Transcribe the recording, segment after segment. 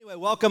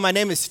Anyway, welcome. My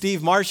name is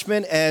Steve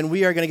Marshman, and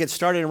we are going to get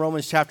started in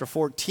Romans chapter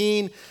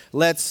 14.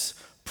 Let's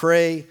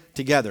pray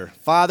together.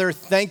 Father,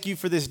 thank you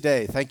for this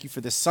day. Thank you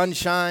for the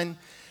sunshine.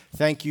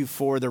 Thank you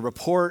for the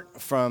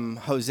report from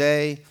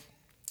Jose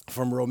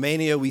from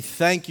Romania. We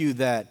thank you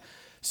that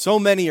so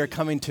many are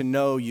coming to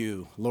know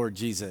you, Lord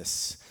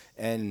Jesus,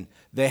 and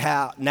they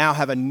now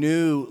have a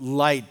new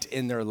light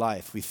in their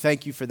life. We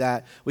thank you for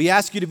that. We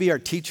ask you to be our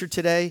teacher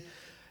today.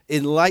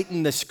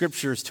 Enlighten the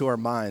scriptures to our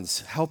minds.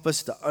 Help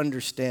us to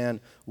understand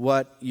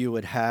what you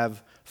would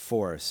have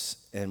for us.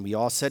 And we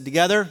all said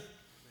together,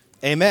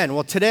 amen.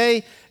 Well,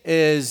 today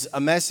is a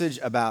message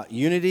about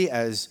unity,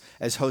 as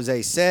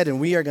Jose said,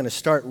 and we are going to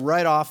start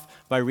right off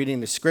by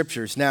reading the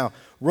scriptures. Now,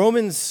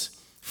 Romans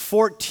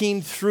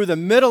 14 through the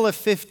middle of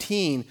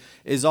 15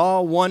 is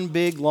all one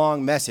big,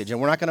 long message, and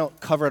we're not going to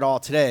cover it all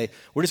today.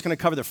 We're just going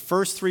to cover the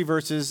first three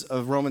verses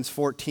of Romans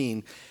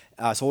 14.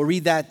 So we'll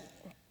read that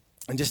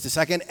in just a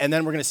second, and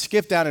then we're going to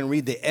skip down and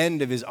read the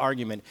end of his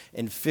argument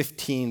in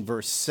 15,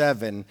 verse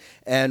 7.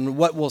 And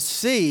what we'll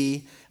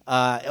see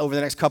over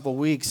the next couple of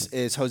weeks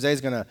is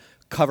Jose's going to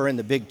cover in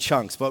the big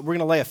chunks, but we're going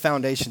to lay a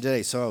foundation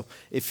today. So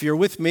if you're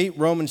with me,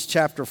 Romans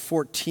chapter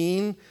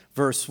 14,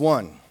 verse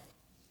 1.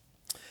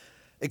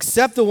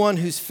 Accept the one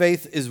whose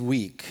faith is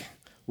weak,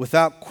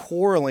 without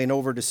quarreling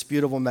over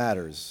disputable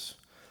matters.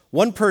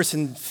 One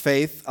person's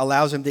faith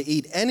allows him to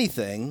eat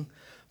anything,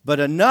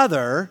 but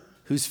another,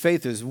 whose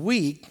faith is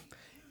weak,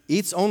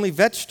 eats only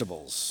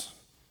vegetables.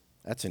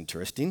 That's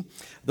interesting.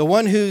 The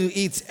one who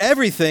eats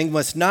everything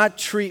must not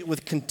treat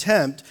with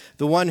contempt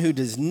the one who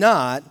does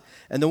not,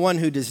 and the one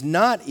who does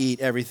not eat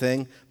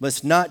everything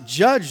must not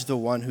judge the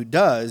one who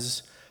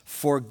does,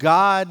 for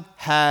God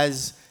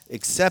has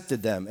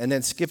accepted them. And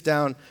then skip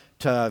down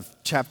to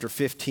chapter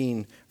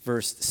 15,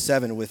 verse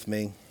 7 with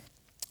me.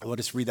 We'll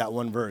just read that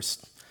one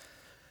verse.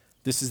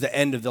 This is the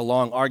end of the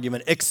long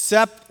argument.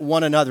 Accept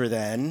one another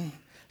then,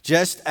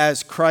 just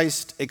as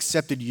Christ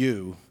accepted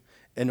you,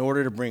 in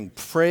order to bring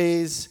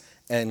praise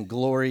and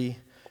glory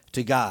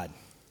to God.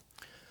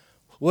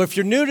 Well, if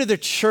you're new to the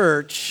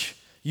church,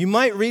 you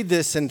might read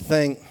this and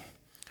think,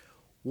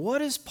 what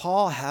does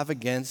Paul have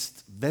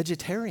against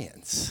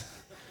vegetarians?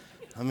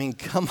 I mean,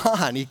 come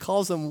on, he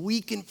calls them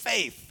weak in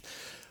faith.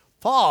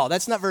 Paul,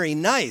 that's not very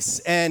nice.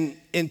 And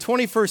in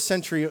 21st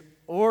century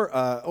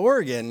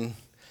Oregon,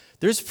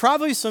 there's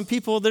probably some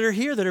people that are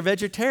here that are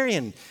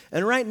vegetarian.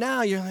 And right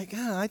now, you're like,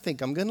 I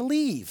think I'm going to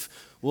leave.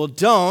 Well,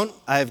 don't.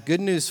 I have good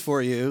news for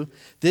you.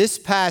 This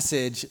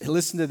passage,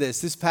 listen to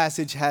this. This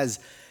passage has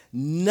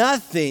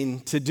nothing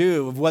to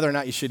do with whether or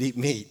not you should eat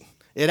meat.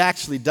 It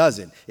actually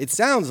doesn't. It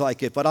sounds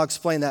like it, but I'll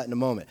explain that in a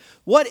moment.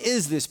 What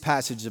is this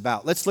passage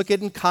about? Let's look at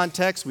it in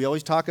context. We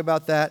always talk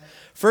about that.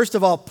 First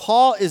of all,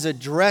 Paul is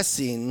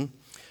addressing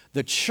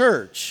the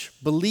church,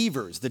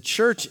 believers, the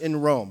church in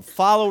Rome,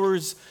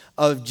 followers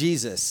of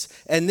Jesus.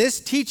 And this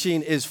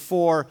teaching is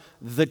for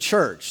the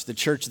church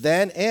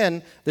then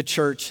and the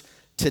church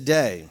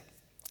today.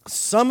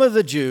 Some of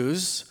the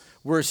Jews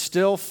were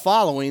still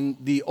following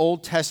the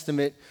Old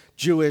Testament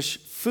Jewish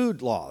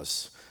food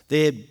laws.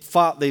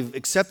 They've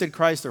accepted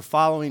Christ, they're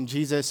following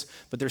Jesus,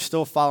 but they're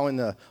still following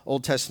the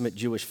Old Testament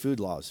Jewish food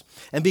laws.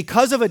 And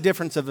because of a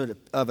difference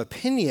of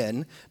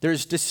opinion,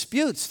 there's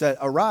disputes that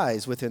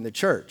arise within the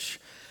church.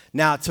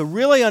 Now, to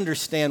really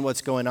understand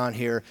what's going on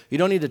here, you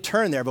don't need to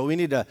turn there, but we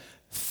need to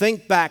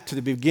think back to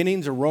the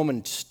beginnings of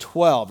Romans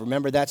 12.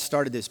 Remember, that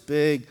started this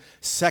big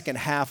second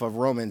half of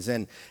Romans.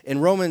 And in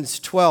Romans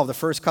 12, the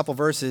first couple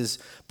verses,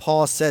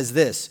 Paul says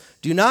this: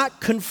 do not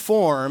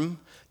conform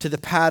to the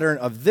pattern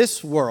of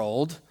this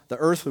world, the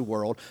earthly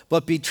world,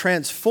 but be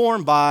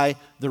transformed by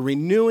the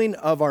renewing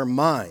of our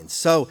minds.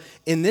 So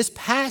in this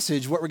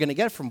passage, what we're going to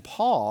get from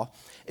Paul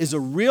is a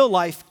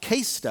real-life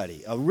case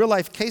study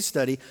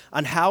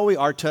on how we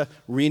are to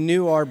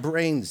renew our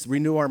brains,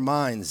 renew our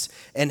minds,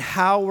 and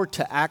how we're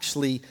to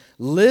actually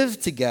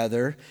live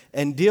together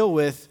and deal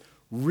with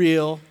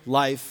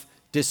real-life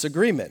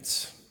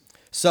disagreements.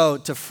 So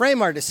to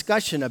frame our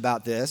discussion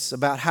about this,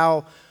 about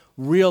how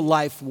real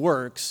life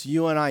works,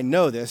 you and I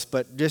know this,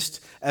 but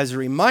just as a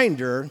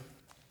reminder,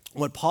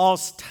 what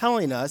Paul's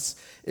telling us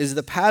is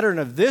the pattern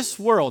of this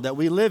world that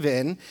we live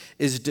in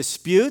is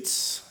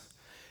disputes,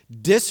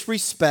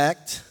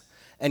 disrespect,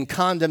 and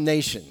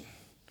condemnation.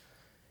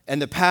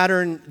 And the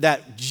pattern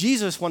that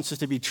Jesus wants us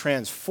to be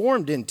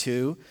transformed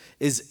into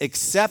is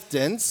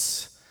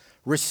acceptance,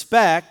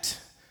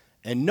 respect,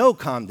 and no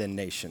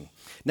condemnation.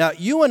 Now,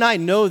 you and I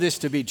know this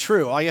to be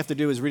true. All you have to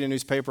do is read a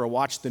newspaper or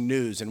watch the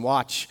news and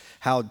watch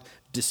how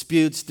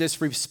disputes,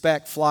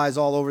 disrespect flies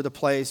all over the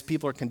place.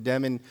 People are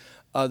condemning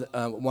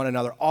one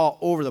another all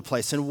over the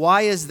place. And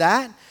why is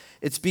that?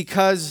 It's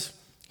because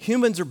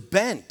humans are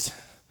bent.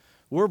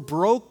 We're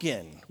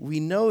broken. We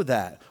know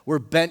that. We're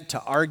bent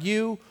to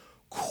argue,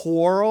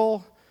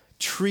 quarrel,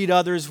 treat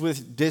others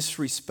with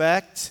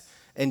disrespect,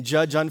 and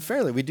judge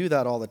unfairly. We do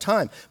that all the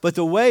time. But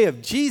the way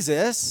of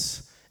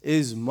Jesus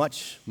is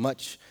much,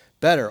 much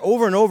better.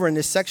 Over and over in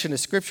this section of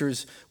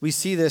scriptures, we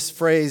see this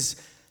phrase,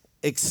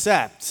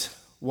 accept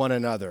one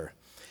another.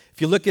 If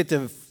If you look at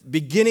the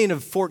beginning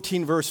of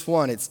 14, verse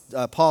 1,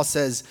 Paul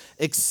says,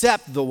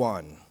 "Except the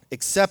one,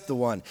 except the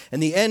one."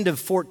 And the end of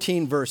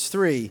 14, verse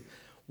 3,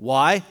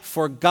 why?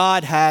 "For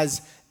God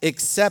has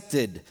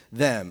accepted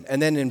them."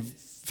 And then in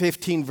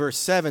 15, verse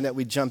 7, that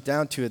we jump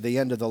down to at the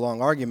end of the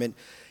long argument,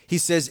 he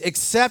says,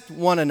 "Accept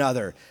one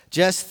another,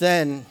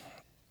 accept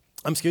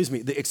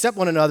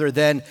one another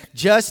then,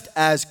 just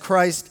as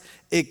Christ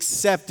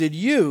accepted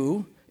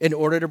you in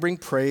order to bring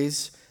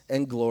praise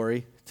and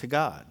glory to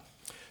God."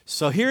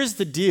 So here's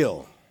the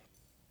deal.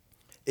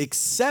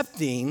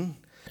 Accepting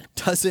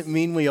doesn't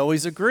mean we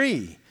always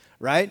agree,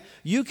 right?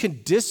 You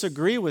can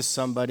disagree with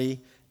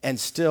somebody and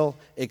still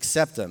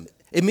accept them.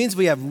 It means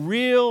we have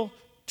real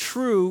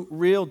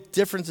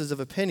differences of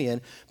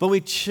opinion, but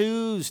we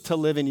choose to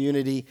live in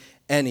unity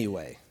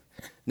anyway.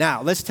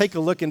 Now, let's take a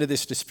look into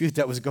this dispute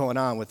that was going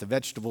on with the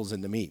vegetables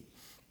and the meat.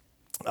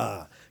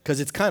 Because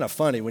it's kind of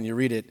funny when you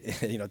read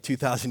it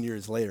 2,000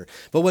 years later.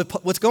 But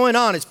what's going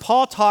on is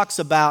Paul talks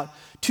about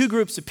two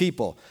groups of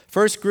people.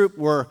 First group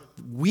were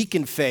weak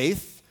in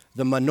faith,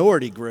 the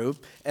minority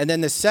group, and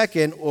then the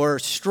second were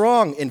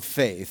strong in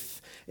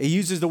faith. He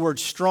uses the word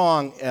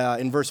strong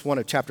in verse 1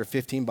 of chapter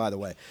 15, by the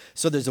way.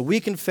 So there's a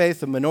weak in faith,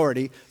 the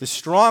minority, the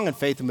strong in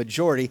faith, the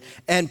majority,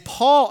 and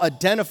Paul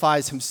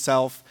identifies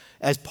himself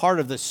as part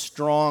of the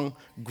strong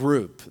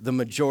group, the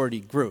majority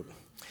group.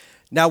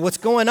 Now, what's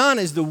going on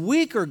is the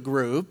weaker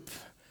group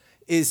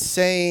is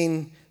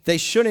saying they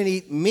shouldn't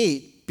eat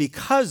meat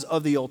because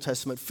of the Old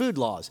Testament food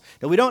laws.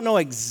 Now, we don't know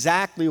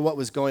exactly what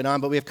was going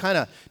on, but we have kind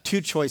of two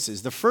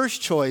choices. The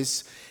first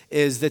choice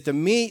is that the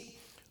meat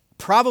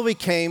probably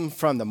came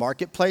from the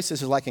marketplace.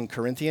 This is like in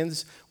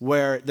Corinthians,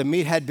 where the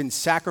meat had been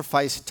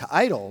sacrificed to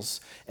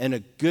idols, and a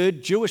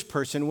good Jewish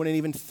person wouldn't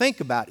even think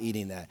about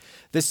eating that.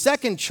 The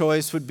second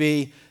choice would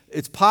be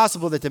it's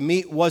possible that the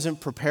meat wasn't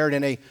prepared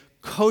in a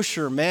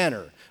kosher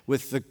manner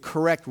with the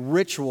correct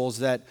rituals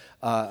that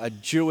a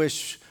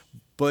Jewish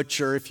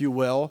butcher, if you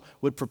will,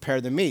 would prepare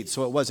the meat,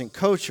 so it wasn't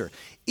kosher.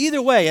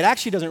 Either way, it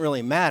actually doesn't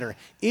really matter.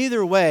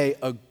 Either way,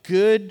 a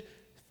good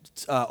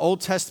Old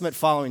Testament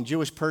following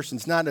Jewish person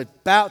is not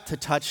about to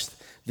touch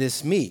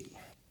this meat.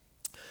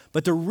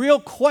 But the real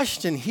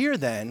question here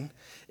then,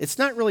 it's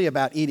not really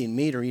about eating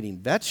meat or eating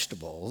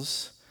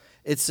vegetables.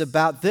 It's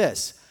about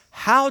this.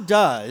 How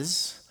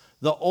does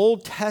the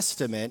Old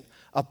Testament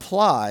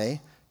apply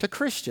to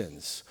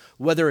Christians,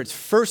 whether it's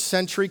first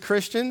century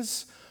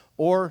Christians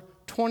or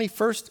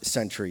 21st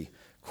century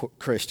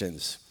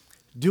Christians?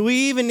 Do we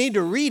even need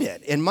to read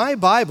it? In my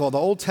Bible, the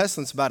Old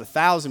Testament's about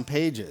 1,000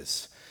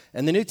 pages,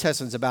 and the New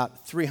Testament's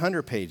about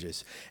 300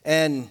 pages.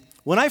 And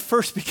when I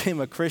first became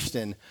a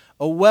Christian,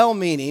 a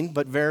well-meaning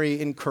but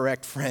very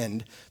incorrect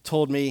friend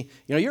told me,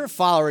 you're a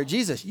follower of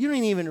Jesus. You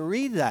don't even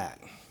read that.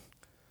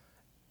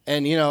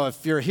 And,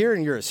 if you're here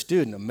and you're a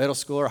student, a middle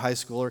schooler, high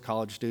schooler,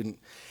 college student,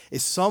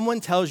 if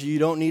someone tells you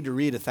don't need to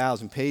read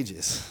 1,000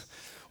 pages,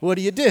 what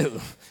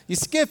do? You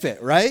skip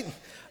it, right?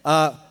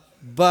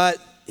 But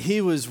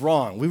he was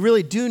wrong. We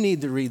really do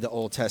need to read the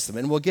Old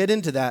Testament, and we'll get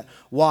into that.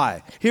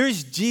 Why?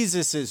 Here's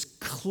Jesus'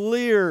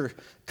 clear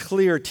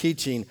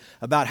teaching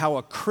about how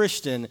a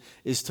Christian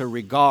is to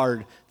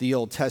regard the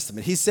Old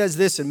Testament. He says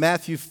this in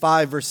Matthew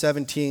 5, verse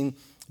 17.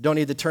 Don't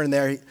need to turn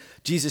there.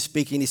 Jesus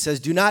speaking, he says,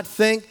 "Do not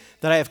think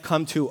that I have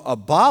come to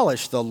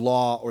abolish the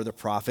law or the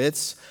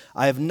prophets.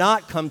 I have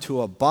not come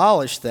to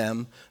abolish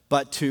them,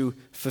 but to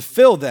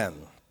fulfill them."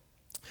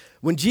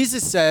 When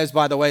Jesus says,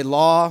 by the way,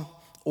 law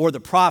or the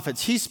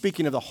prophets, he's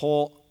speaking of the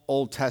whole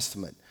Old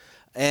Testament.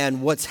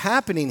 And what's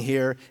happening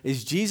here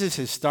is Jesus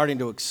is starting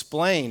to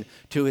explain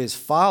to his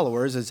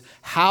followers is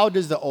how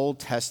does the Old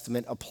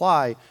Testament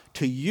apply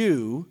to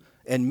you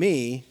and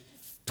me,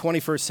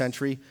 21st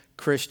century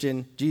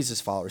Christian Jesus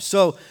followers.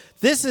 So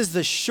this is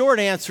the short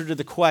answer to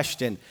the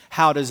question,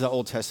 how does the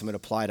Old Testament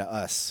apply to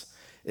us?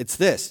 It's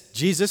this: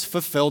 Jesus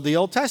fulfilled the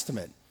Old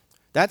Testament.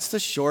 That's the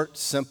short,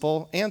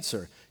 simple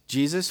answer.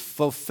 Jesus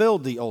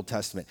fulfilled the Old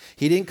Testament.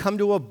 He didn't come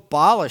to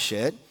abolish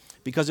it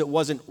because it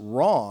wasn't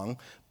wrong,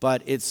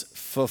 but it's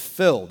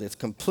fulfilled. It's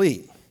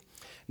complete.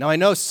 Now, I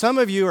know some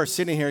of you are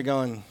sitting here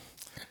going,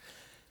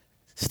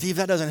 "Steve,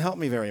 that doesn't help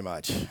me very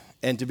much."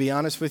 And to be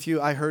honest with you,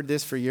 I heard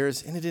this for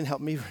years, and it didn't help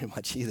me very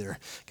much either.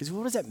 Because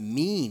what does that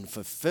mean,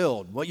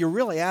 fulfilled? What you're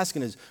really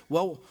asking is,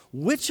 well,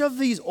 which of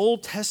these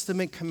Old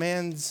Testament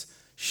commands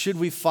should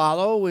we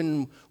follow,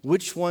 and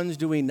which ones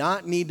do we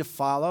not need to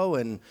follow,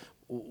 and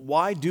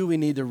why do we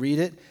need to read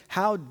it?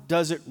 How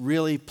does it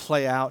really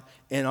play out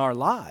in our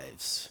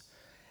lives?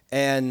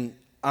 And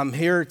I'm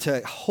here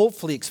to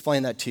hopefully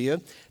explain that to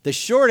you. The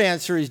short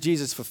answer is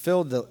Jesus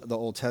fulfilled the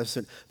Old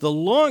Testament. The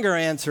longer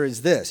answer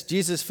is this: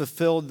 Jesus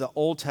fulfilled the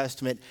Old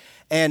Testament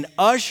and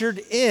ushered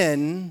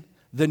in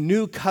the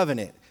new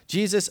covenant.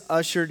 Jesus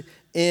ushered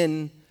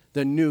in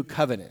the new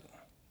covenant.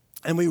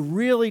 And we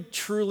really,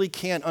 truly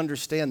can't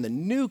understand the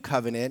new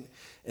covenant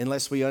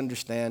unless we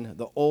understand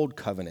the old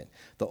covenant,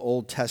 the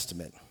Old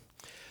Testament.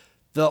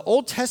 The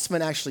Old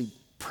Testament actually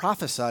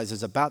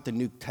prophesies about the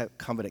new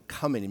covenant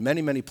coming in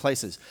many, many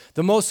places.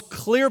 The most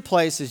clear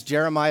place is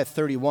Jeremiah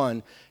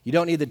 31. You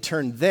don't need to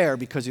turn there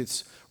because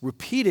it's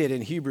repeated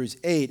in Hebrews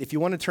 8. If you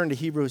want to turn to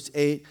Hebrews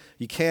 8,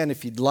 you can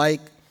if you'd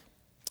like,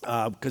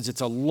 because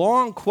it's a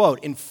long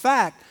quote. In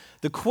fact,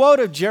 the quote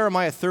of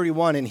Jeremiah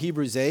 31 in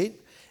Hebrews 8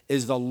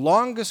 is the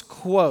longest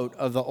quote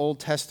of the Old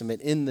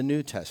Testament in the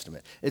New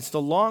Testament. It's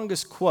the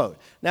longest quote.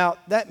 Now,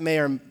 that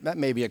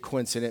may be a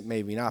coincidence,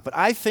 maybe not, but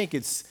I think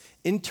it's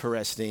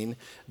interesting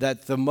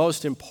that the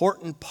most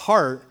important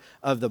part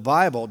of the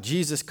Bible,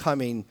 Jesus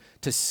coming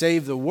to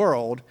save the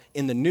world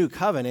in the New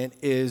Covenant,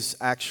 is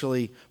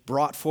actually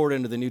brought forward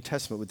into the New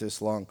Testament with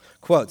this long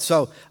quote.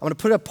 So I'm going to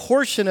put a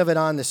portion of it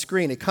on the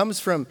screen. It comes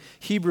from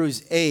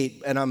Hebrews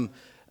 8, and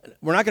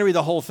we're not going to read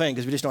the whole thing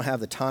because we just don't have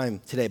the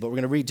time today, but we're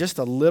going to read just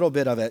a little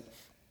bit of it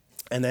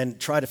and then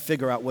try to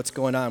figure out what's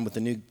going on with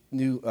the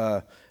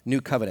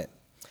new covenant.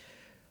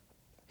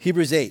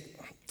 Hebrews 8,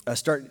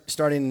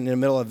 starting in the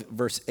middle of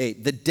verse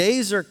 8. The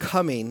days are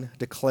coming,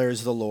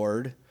 declares the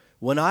Lord,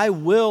 when I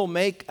will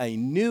make a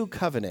new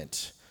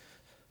covenant.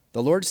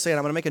 The Lord's saying,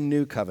 I'm going to make a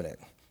new covenant.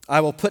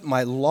 I will put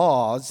my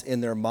laws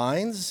in their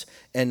minds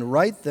and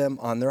write them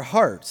on their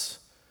hearts.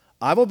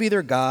 I will be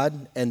their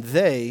God, and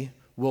they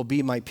will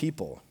be my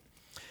people.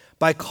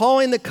 By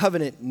calling the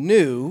covenant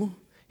new,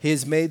 he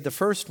has made the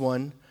first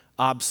one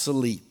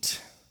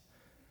obsolete.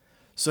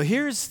 So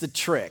here's the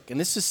trick, and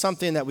this is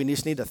something that we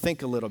just need to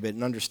think a little bit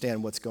and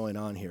understand what's going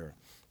on here.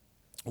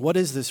 What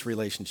is this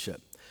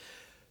relationship?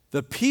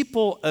 The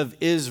people of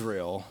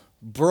Israel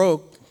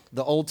broke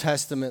the Old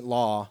Testament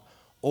law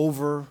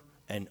over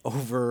and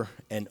over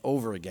and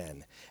over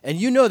again. And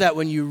you know that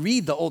when you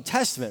read the Old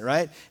Testament,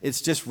 right?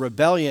 It's just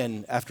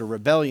rebellion after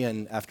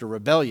rebellion after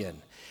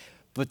rebellion.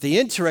 But the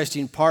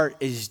interesting part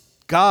is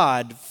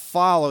God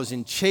follows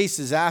and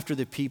chases after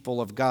the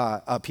people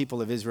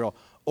of Israel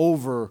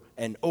over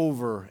and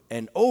over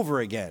and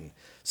over again.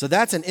 So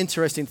that's an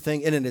interesting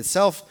thing in and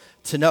itself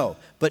to know.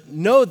 But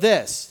know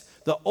this,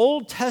 the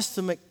Old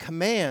Testament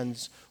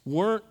commands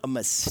weren't a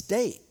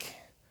mistake.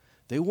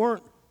 They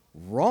weren't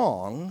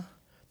wrong.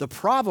 The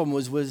problem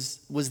was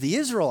the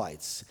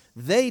Israelites.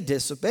 They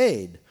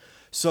disobeyed.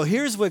 So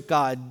here's what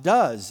God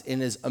does in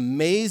his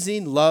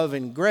amazing love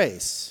and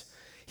grace.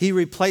 He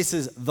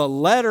replaces the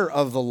letter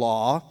of the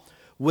law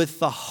with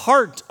the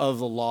heart of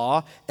the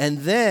law, and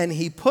then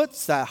he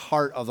puts that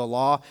heart of the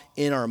law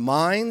in our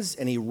minds,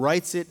 and he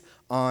writes it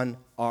on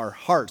our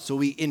hearts. So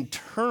we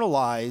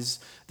internalize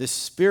the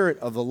spirit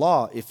of the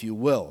law, if you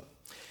will.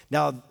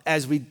 Now,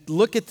 as we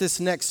look at this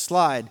next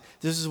slide,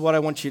 this is what I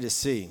want you to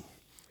see.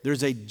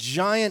 There's a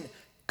giant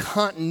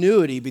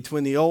continuity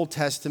between the Old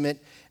Testament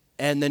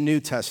and the New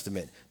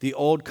Testament, the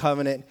Old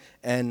Covenant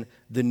and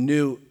the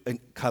New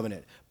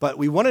Covenant. But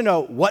we want to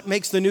know what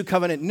makes the New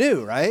Covenant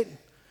new, right?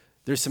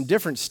 There's some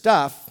different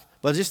stuff,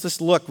 but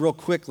let's look real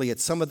quickly at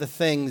some of the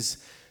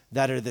things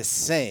that are the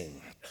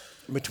same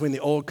between the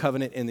Old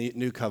Covenant and the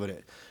New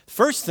Covenant.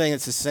 First thing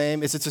that's the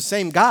same is it's the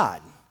same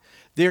God.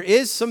 There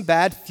is some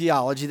bad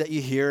theology that you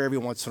hear every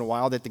once in a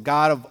while that the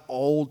God of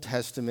Old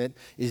Testament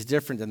is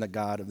different than the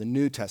God of the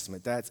New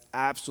Testament. That's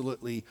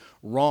absolutely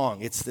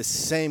wrong. It's the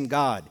same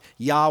God.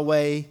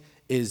 Yahweh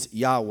is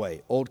Yahweh,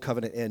 Old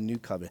Covenant and New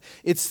Covenant.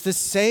 It's the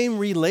same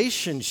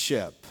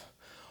relationship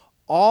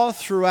all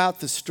throughout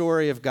the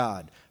story of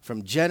God.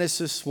 From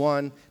Genesis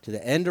 1 to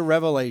the end of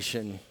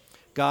Revelation,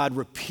 God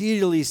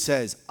repeatedly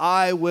says,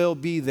 I will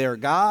be their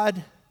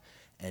God,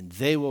 and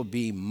they will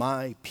be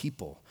my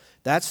people.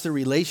 That's the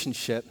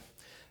relationship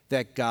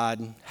that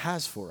God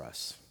has for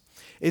us.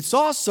 It's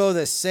also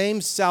the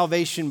same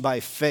salvation by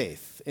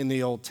faith in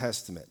the Old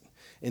Testament,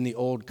 in the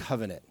Old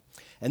Covenant.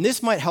 And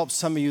this might help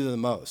some of you the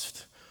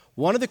most.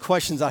 One of the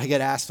questions I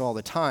get asked all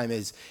the time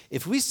is,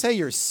 if we say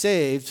you're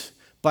saved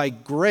by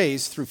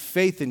grace through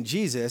faith in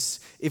Jesus,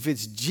 if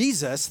it's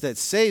Jesus that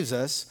saves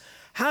us,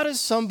 how does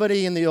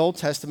somebody in the Old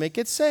Testament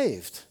get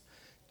saved?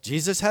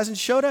 Jesus hasn't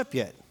showed up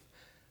yet.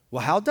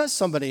 Well, how does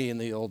somebody in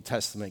the Old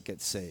Testament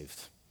get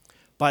saved?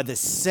 By the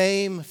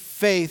same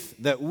faith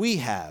that we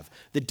have.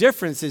 The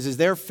difference is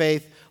their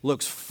faith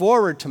looks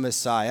forward to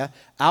Messiah.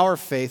 Our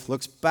faith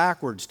looks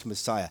backwards to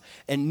Messiah.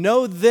 And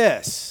know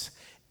this,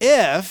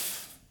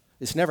 if,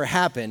 this never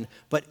happened,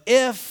 but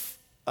if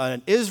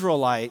an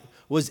Israelite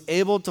was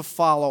able to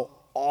follow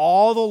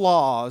all the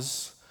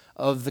laws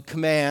of the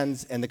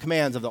commands and the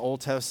commands of the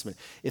Old Testament,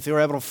 if they were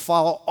able to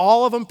follow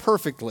all of them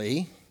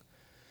perfectly,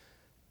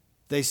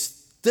 they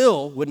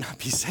still would not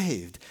be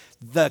saved.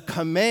 The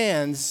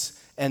commands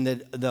and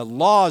the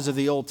laws of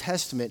the Old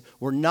Testament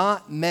were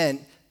not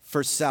meant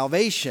for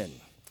salvation.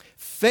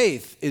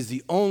 Faith is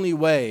the only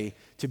way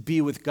to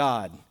be with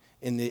God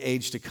in the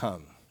age to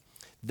come.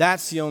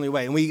 That's the only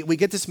way. And we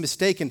get this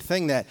mistaken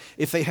thing that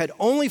if they had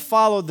only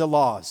followed the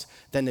laws,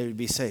 then they would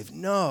be saved.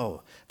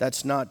 No,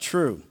 that's not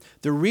true.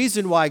 The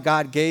reason why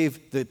God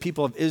gave the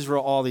people of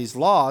Israel all these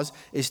laws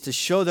is to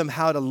show them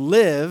how to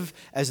live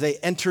as they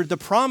entered the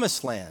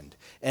promised land.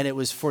 And it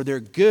was for their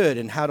good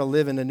and how to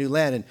live in a new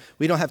land. And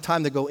we don't have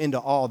time to go into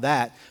all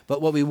that.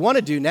 But what we want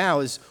to do now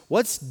is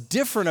what's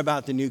different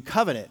about the new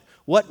covenant?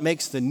 What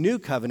makes the new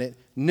covenant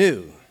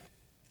new?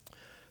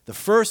 The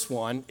first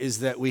one is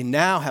that we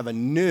now have a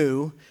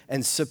new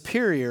and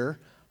superior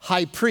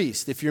high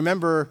priest. If you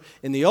remember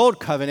in the Old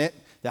Covenant,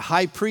 the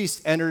high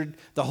priest entered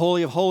the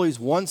Holy of Holies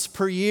once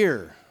per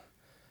year.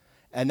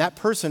 And that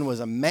person was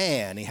a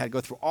man. He had to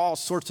go through all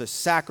sorts of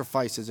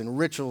sacrifices and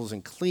rituals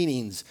and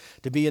cleanings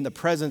to be in the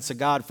presence of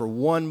God for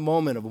one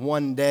moment of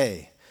one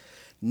day.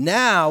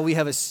 Now we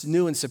have a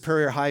new and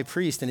superior high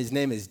priest, and his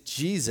name is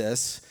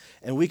Jesus,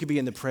 and we could be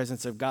in the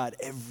presence of God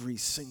every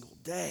single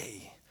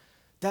day.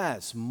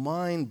 That's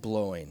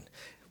mind-blowing.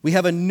 We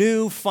have a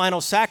new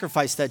final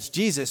sacrifice, that's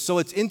Jesus. So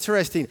it's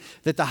interesting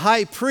that the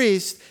high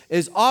priest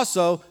is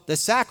also the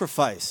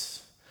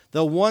sacrifice,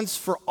 the once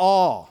for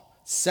all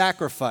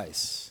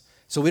sacrifice.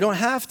 So we don't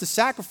have to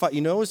sacrifice.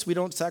 You notice we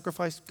don't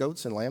sacrifice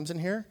goats and lambs in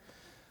here?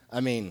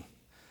 I mean,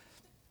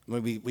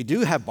 we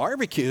do have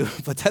barbecue,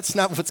 but that's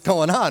not what's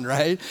going on,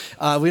 right?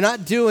 We're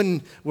not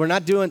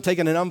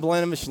taking an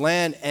unblemished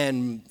lamb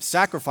and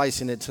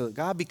sacrificing it to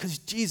God, because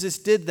Jesus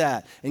did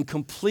that and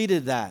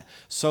completed that.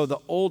 So the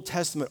Old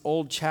Testament,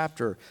 old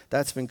chapter,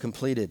 that's been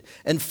completed.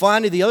 And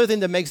finally, the other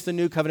thing that makes the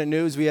new covenant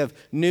new is we have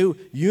new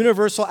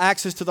universal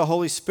access to the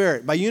Holy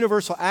Spirit. By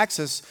universal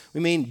access, we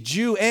mean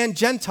Jew and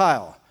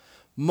Gentile.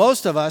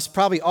 Most of us,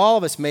 probably all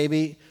of us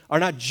maybe, are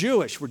not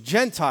Jewish. We're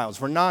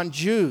Gentiles. We're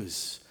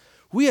non-Jews.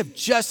 We have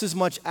just as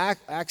much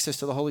access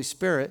to the Holy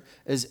Spirit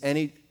as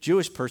any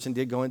Jewish person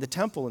did going to the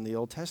temple in the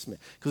Old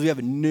Testament, because we have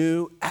a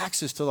new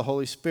access to the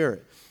Holy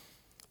Spirit.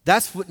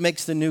 That's what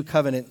makes the new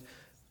covenant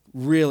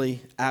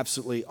really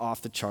absolutely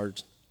off the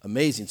charts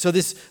amazing. So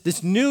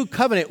this new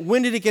covenant,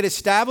 when did it get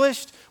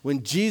established?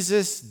 When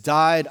Jesus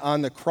died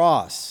on the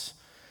cross.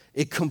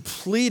 It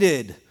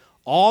completed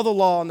all the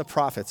law and the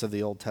prophets of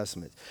the Old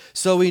Testament.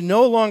 So we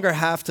no longer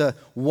have to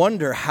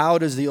wonder, how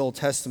does the Old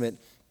Testament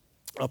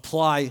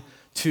apply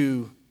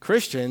to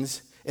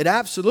Christians? It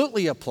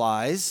absolutely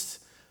applies,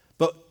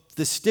 but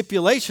the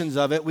stipulations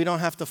of it we don't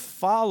have to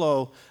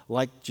follow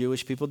like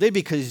Jewish people did,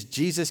 because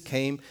Jesus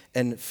came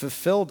and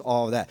fulfilled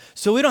all of that.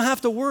 So we don't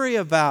have to worry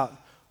about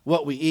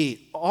what we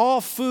eat.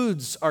 All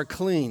foods are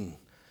clean,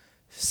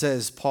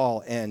 says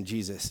Paul and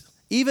Jesus.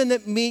 Even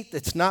that meat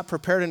that's not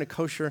prepared in a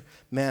kosher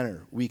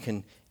manner, we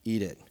can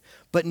eat it.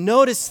 But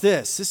notice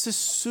this. This is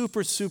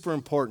super, super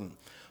important.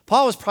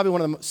 Paul was probably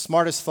one of the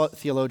smartest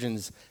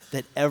theologians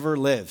that ever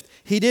lived.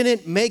 He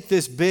didn't make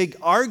this big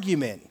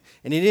argument,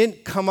 and he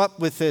didn't come up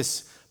with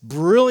this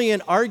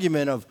brilliant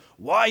argument of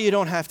why you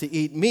don't have to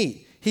eat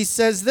meat. He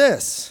says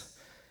this.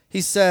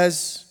 He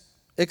says,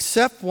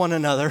 accept one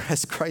another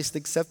as Christ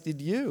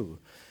accepted you.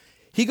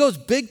 He goes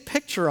big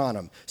picture on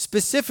them.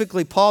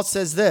 Specifically, Paul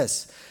says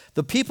this.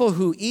 The people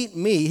who eat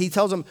meat, he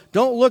tells them,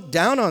 don't look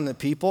down on the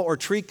people or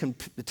treat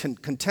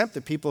contempt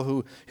the people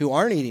who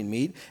aren't eating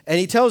meat. And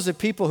he tells the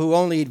people who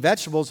only eat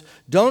vegetables,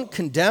 don't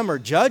condemn or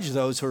judge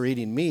those who are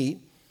eating meat.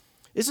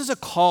 This is a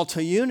call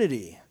to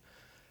unity.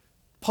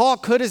 Paul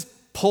could have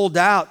pulled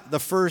out the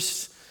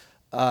first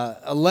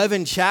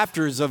 11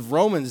 chapters of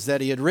Romans that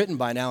he had written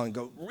by now and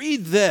go,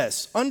 read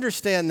this,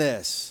 understand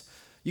this.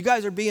 You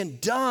guys are being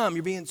dumb,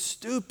 you're being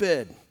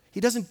stupid. He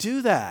doesn't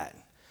do that.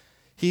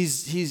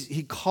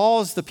 He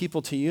calls the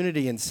people to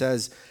unity and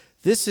says,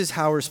 this is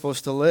how we're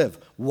supposed to live.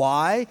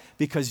 Why?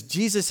 Because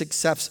Jesus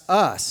accepts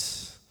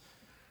us.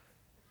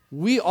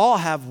 We all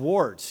have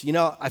warts. You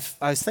know,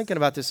 I was thinking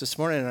about this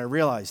morning, and I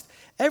realized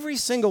every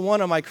single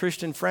one of my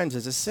Christian friends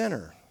is a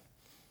sinner.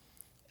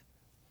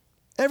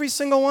 Every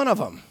single one of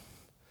them.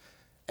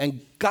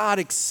 And God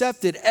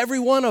accepted every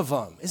one of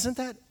them. Isn't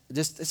that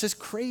it's just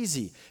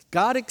crazy?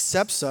 God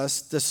accepts us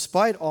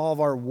despite all of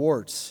our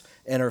warts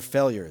and our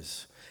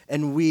failures.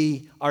 And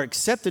we are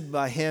accepted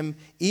by him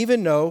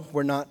even though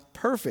we're not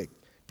perfect,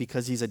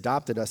 because he's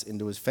adopted us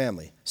into his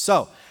family.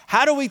 So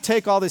how do we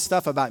take all this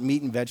stuff about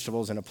meat and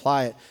vegetables and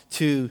apply it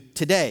to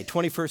today,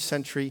 21st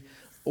century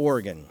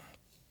Oregon?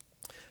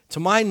 To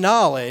my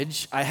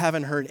knowledge, I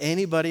haven't heard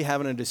anybody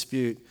having a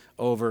dispute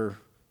over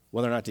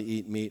whether or not to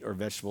eat meat or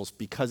vegetables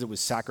because it was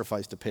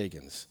sacrificed to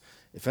pagans.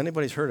 If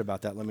anybody's heard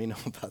about that, let me know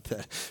about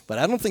that. But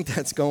I don't think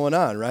that's going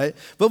on, right?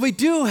 But we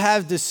do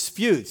have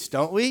disputes,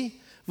 don't we?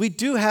 We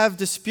do have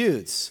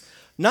disputes.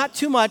 Not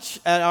too much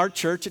at our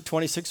church at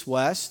 26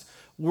 West.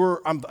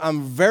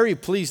 I'm very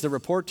pleased to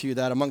report to you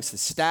that amongst the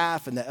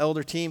staff and the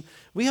elder team,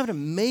 we have an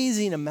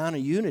amazing amount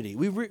of unity.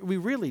 We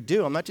really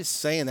do. I'm not just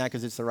saying that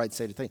because it's the right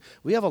state of thing.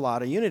 We have a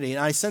lot of unity, and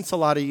I sense a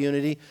lot of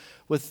unity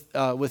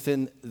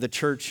within the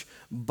church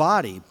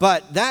body.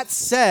 But that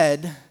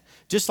said,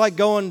 just like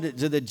going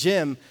to the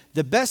gym,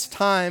 the best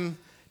time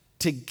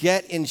to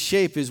get in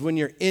shape is when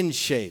you're in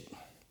shape,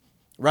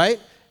 right?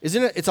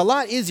 Isn't it? It's a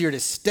lot easier to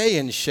stay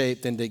in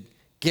shape than to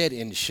get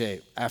in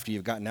shape after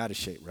you've gotten out of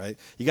shape, right?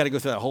 You got to go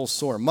through that whole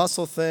sore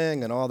muscle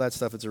thing and all that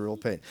stuff. It's a real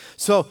pain.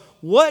 So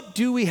what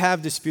do we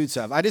have disputes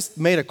of? I just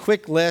made a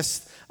quick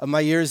list of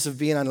my years of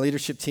being on the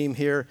leadership team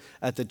here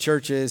at the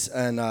churches,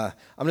 and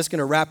I'm just going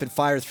to rapid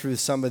fire through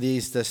some of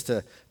these just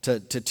to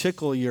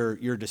tickle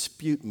your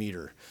dispute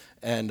meter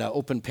and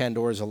open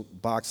Pandora's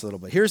box a little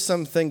bit. Here's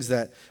some things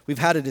that we've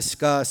had to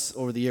discuss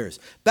over the years.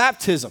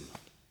 Baptism.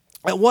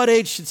 At what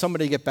age should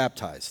somebody get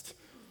baptized?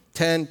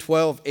 10,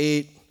 12,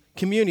 8.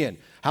 Communion.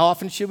 How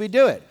often should we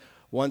do it?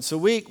 once a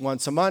week,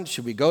 once a month?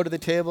 Should we go to the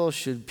table?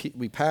 Should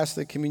we pass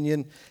the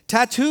communion?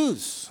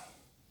 Tattoos.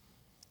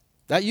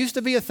 That used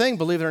to be a thing,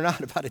 believe it or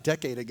not, about a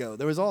decade ago.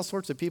 There was all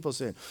sorts of people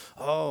saying,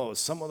 oh,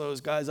 some of those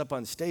guys up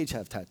on stage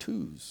have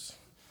tattoos.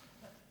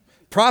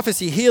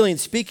 Prophecy, healing,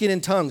 speaking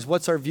in tongues.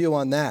 What's our view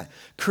on that?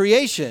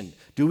 Creation.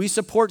 Do we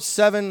support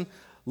 7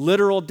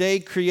 literal day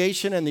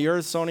creation and the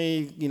earth's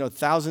only,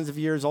 thousands of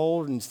years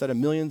old instead of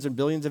millions and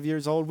billions of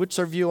years old? What's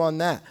our view on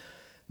that?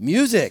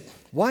 Music.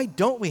 Why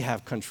don't we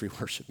have country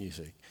worship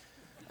music?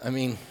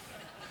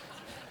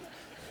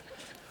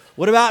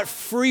 What about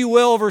free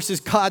will versus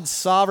God's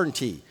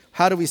sovereignty?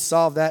 How do we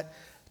solve that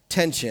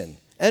tension?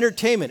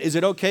 Entertainment. Is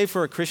it okay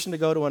for a Christian to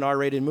go to an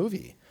R-rated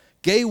movie?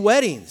 Gay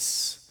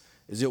weddings.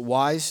 Is it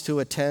wise to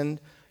attend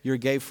your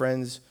gay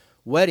friend's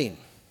wedding?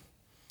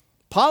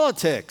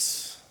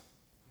 Politics.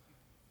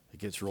 It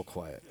gets real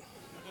quiet.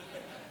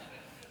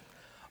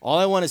 All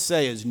I want to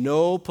say is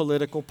no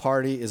political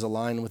party is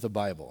aligned with the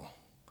Bible.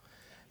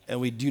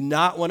 And we do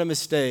not want to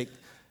mistake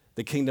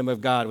the kingdom of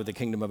God with the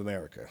kingdom of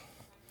America.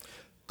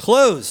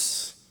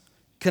 Clothes.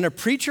 Can a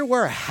preacher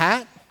wear a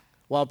hat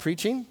while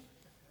preaching?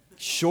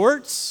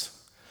 Shorts?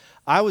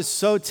 I was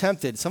so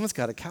tempted. Someone's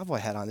got a cowboy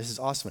hat on. This is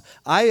awesome.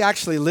 I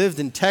actually lived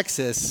in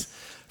Texas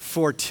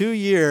for 2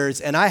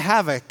 years, and I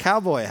have a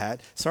cowboy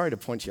hat. Sorry to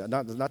point you out,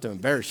 not to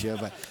embarrass you,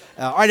 but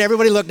all right,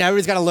 everybody look now.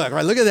 Everybody's got to look. All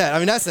right, look at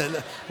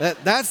that.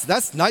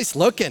 That's nice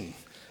looking.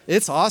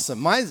 It's awesome.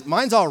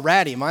 Mine's all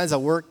ratty. Mine's a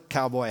work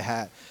cowboy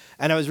hat.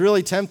 And I was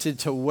really tempted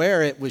to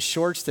wear it with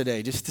shorts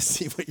today just to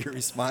see what your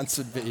response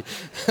would be.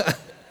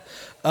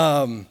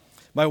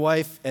 My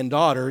wife and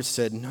daughters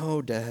said,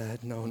 no,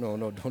 Dad, no,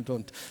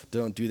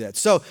 don't do that.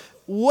 So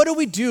what do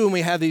we do when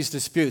we have these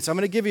disputes? I'm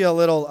going to give you a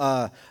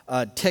little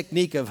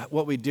technique of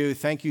what we do.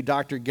 Thank you,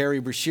 Dr. Gary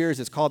Brashears.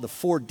 It's called the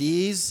 4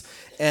 Ds,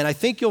 and I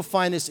think you'll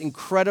find this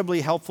incredibly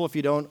helpful if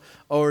you don't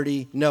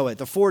already know it.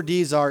 The 4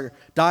 Ds are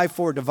die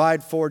for,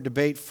 divide for,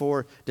 debate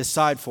for,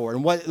 decide for.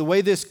 And the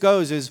way this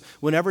goes is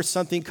whenever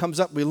something comes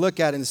up, we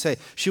look at it and say,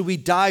 should we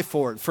die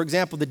for it? For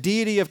example, the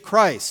deity of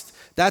Christ,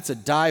 that's a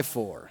die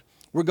for.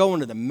 We're going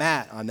to the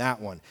mat on that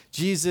one.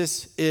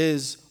 Jesus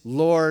is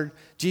Lord.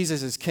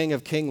 Jesus is King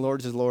of Kings,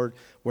 Lord is Lord.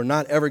 We're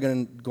not ever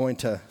going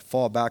to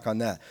fall back on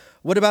that.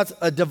 What about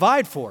a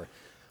divide for?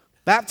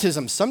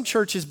 Baptism. Some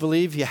churches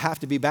believe you have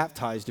to be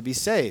baptized to be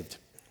saved.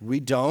 We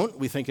don't.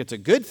 We think it's a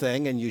good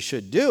thing and you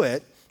should do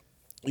it.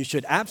 You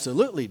should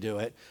absolutely do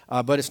it,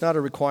 but it's not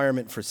a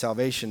requirement for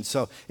salvation.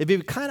 So it'd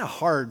be kind of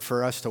hard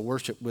for us to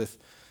worship with,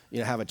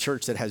 have a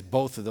church that has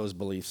both of those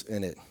beliefs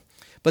in it.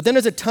 But then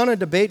there's a ton of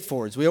debate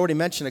for it. We already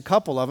mentioned a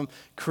couple of them.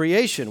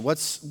 Creation.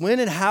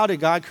 When and how did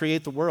God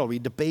create the world? We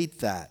debate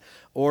that.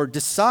 Or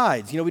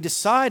decides. We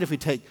decide if we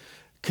take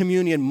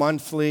communion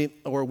monthly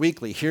or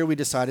weekly. Here we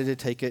decided to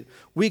take it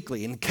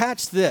weekly. And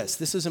catch this.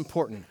 This is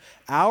important.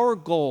 Our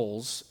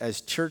goal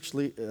as church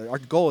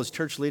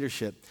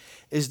leadership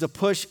is to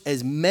push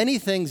as many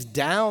things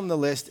down the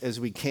list as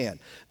we can.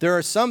 There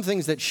are some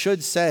things that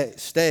should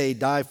stay,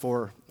 die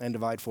for, and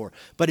divide for.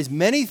 But as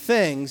many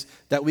things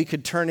that we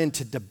could turn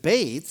into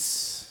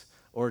debates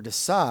or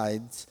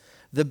decides,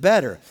 the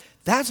better.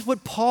 That's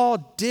what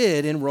Paul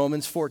did in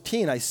Romans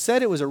 14. I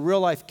said it was a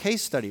real-life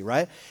case study,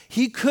 right?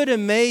 He could have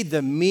made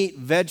the meat,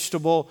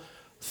 vegetable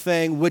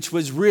thing, which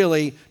was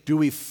really, do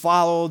we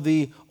follow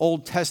the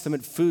Old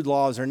Testament food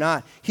laws or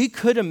not? He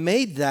could have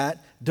made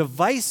that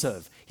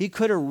divisive. He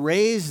could have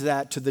raised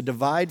that to the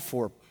divide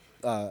for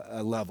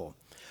level.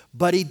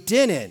 But he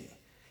didn't.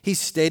 He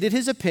stated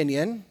his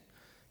opinion.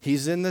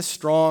 He's in the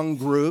strong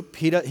group.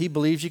 He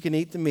believes you can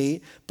eat the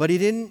meat, but he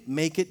didn't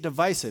make it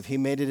divisive. He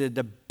made it a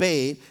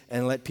debate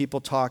and let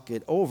people talk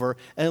it over.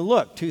 And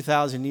look,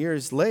 2,000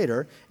 years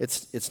later,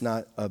 it's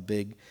not a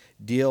big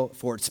deal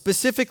for it.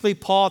 Specifically,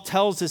 Paul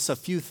tells us a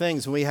few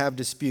things when we have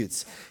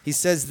disputes. He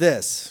says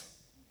this: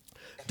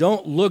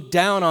 don't look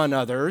down on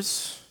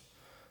others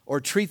or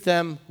treat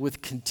them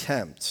with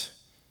contempt.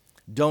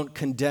 Don't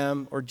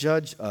condemn or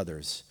judge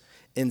others.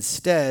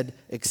 Instead,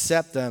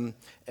 accept them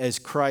as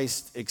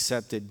Christ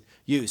accepted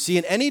you. See,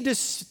 in any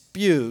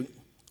dispute,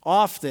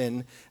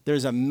 often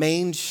there's a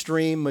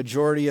mainstream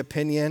majority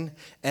opinion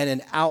and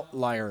an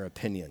outlier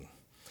opinion.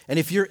 And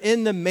if you're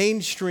in the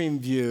mainstream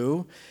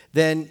view,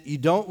 then you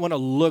don't want to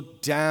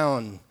look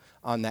down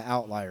on the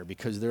outlier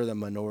because they're the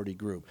minority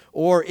group.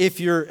 Or if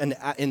you're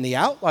in the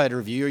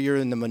outlier view or you're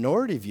in the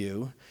minority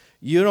view,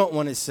 you don't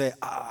want to say,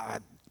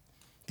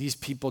 these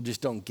people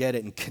just don't get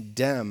it and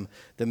condemn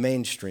the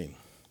mainstream.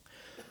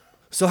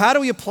 So how do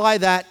we apply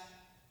that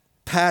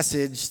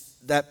passage,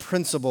 that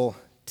principle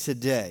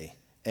today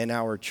in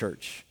our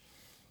church?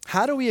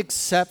 How do we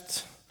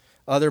accept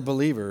other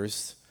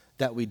believers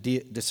that we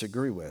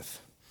disagree with?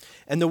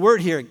 And the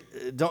word here,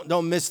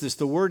 don't miss this,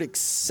 the word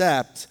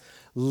accept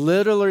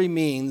literally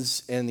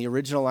means, in the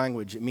original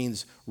language, it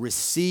means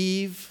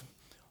receive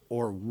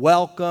or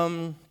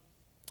welcome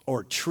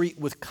or treat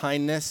with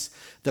kindness.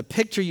 The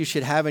picture you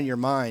should have in your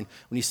mind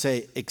when you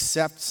say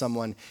accept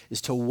someone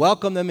is to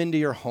welcome them into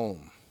your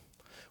home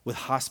with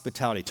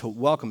hospitality, to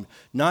welcome,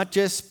 not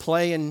just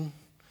play and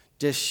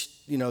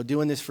just,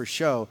 doing this for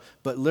show,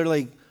 but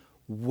literally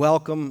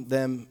welcome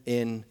them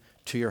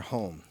into your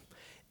home.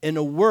 In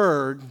a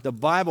word, the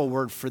Bible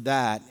word for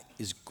that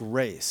is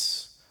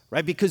grace,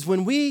 right? Because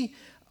when we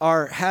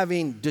are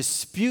having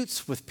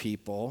disputes with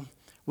people,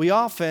 we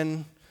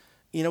often,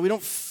 we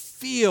don't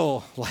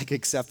feel like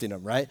accepting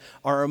them, right?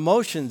 Our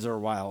emotions are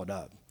riled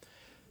up.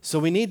 So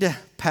we need to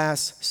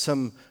pass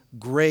some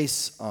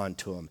grace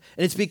onto them.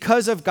 And it's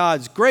because of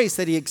God's grace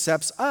that he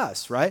accepts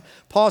us, right?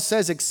 Paul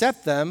says,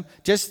 accept them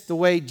just the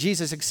way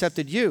Jesus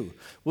accepted you.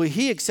 Well,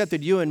 he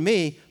accepted you and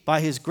me by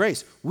his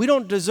grace. We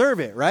don't deserve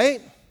it,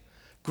 right?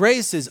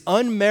 Grace is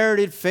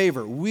unmerited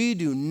favor. We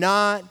do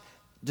not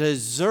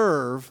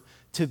deserve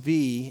to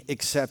be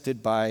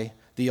accepted by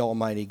the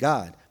Almighty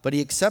God, but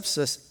he accepts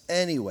us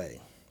anyway.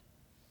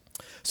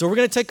 So we're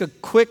going to take a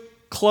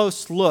quick,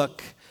 close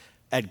look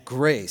at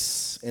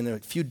grace and a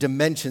few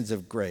dimensions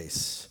of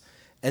grace.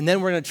 And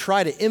then we're going to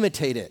try to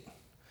imitate it.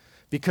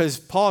 Because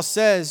Paul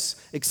says,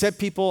 accept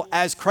people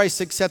as Christ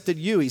accepted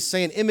you. He's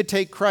saying,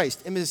 imitate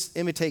Christ,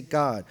 imitate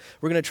God.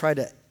 We're going to try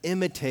to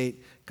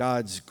imitate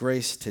God's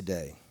grace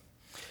today.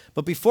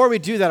 But before we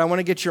do that, I want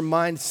to get your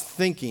minds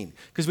thinking.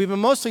 Because we've been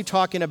mostly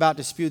talking about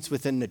disputes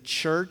within the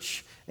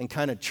church and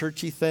kind of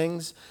churchy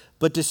things.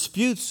 But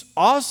disputes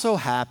also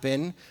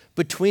happen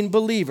between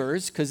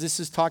believers, because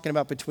this is talking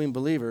about between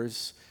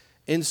believers,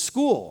 in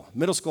school,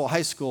 middle school,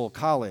 high school,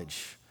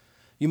 college.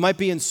 You might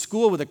be in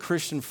school with a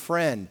Christian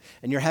friend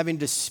and you're having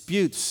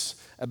disputes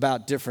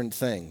about different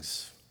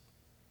things.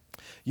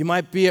 You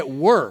might be at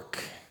work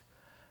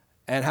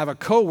and have a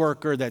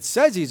coworker that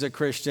says he's a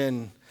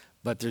Christian,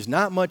 but there's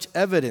not much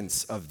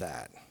evidence of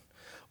that.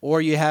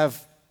 Or you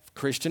have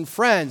Christian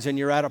friends and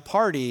you're at a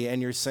party and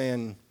you're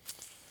saying,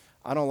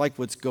 I don't like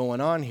what's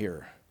going on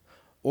here.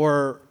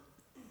 Or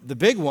the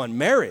big one,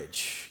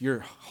 marriage. You're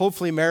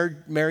hopefully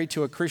married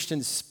to a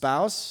Christian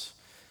spouse,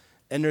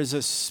 and there's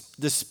a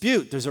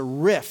dispute, there's a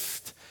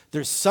rift,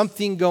 there's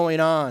something going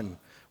on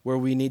where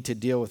we need to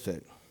deal with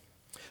it.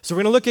 So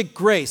we're going to look at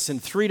grace in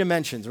three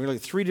dimensions. We're going to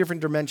look at three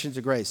different dimensions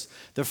of grace.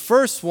 The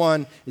first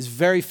one is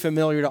very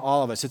familiar to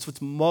all of us. It's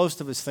what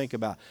most of us think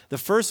about. The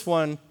first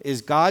one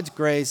is God's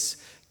grace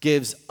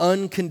gives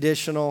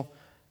unconditional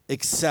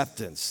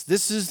acceptance.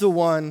 This is the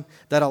one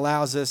that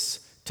allows us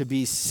to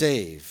be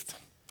saved.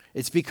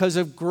 It's because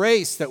of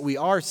grace that we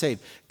are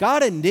saved.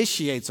 God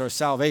initiates our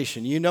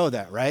salvation. You know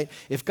that, right?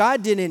 If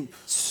God didn't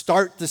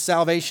start the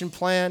salvation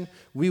plan,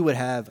 we would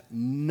have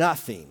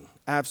nothing,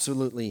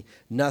 absolutely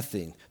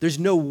nothing. There's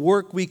no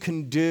work we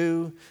can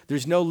do.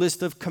 There's no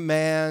list of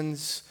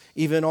commands.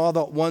 Even all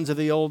the ones of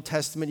the Old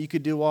Testament, you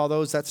could do all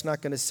those. That's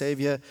not going to save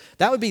you.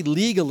 That would be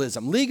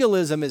legalism.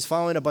 Legalism is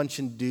following a bunch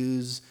of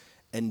do's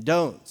and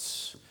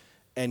don'ts.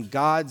 And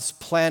God's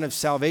plan of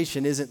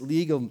salvation isn't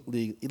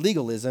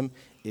legalism.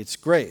 It's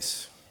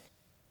grace.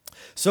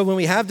 So when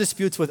we have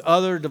disputes with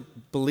other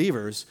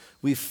believers,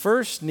 we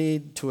first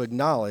need to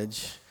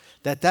acknowledge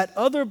that that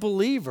other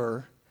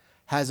believer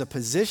has a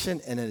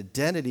position and an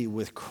identity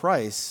with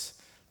Christ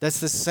that's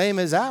the same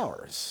as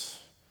ours.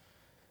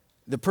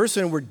 The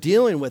person we're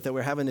dealing with, that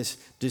we're having this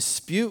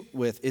dispute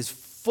with, is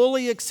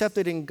fully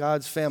accepted in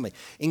God's family.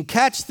 And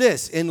catch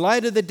this, in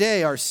light of the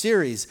day, our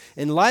series,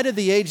 in light of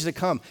the age to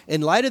come, in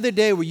light of the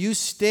day where you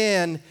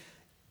stand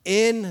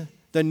in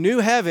the new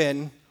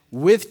heaven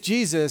with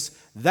Jesus,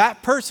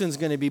 that person's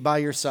going to be by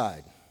your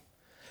side.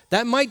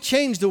 That might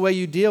change the way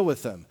you deal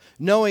with them,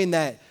 knowing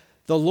that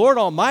the Lord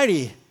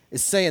Almighty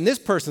is saying this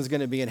person's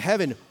going to be in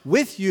heaven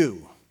with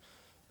you.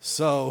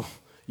 So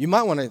you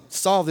might want to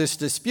solve this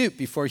dispute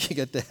before you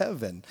get to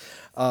heaven.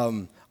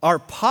 Our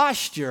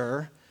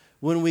posture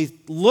when we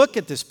look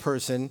at this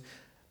person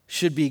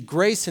should be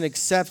grace and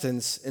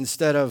acceptance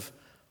instead of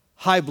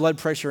high blood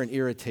pressure and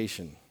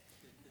irritation.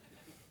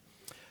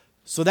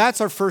 So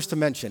that's our first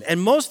dimension. And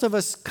most of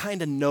us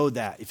kind of know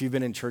that if you've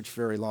been in church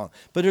very long.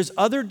 But there's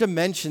other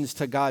dimensions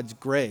to God's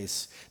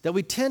grace that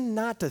we tend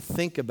not to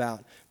think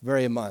about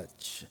very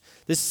much.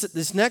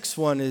 This next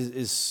one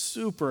is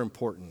super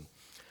important.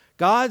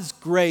 God's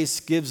grace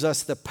gives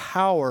us the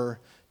power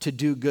to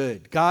do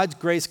good. God's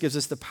grace gives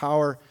us the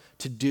power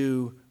to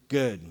do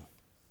good.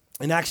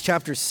 In Acts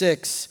chapter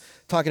 6,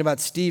 talking about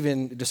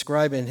Stephen,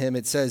 describing him,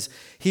 it says,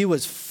 he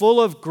was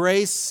full of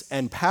grace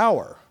and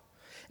power,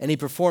 and he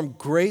performed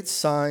great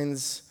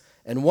signs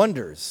and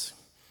wonders.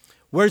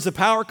 Where does the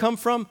power come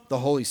from? The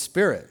Holy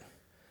Spirit.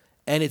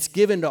 And it's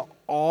given to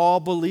all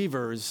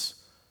believers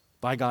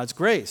by God's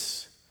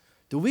grace.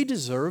 Do we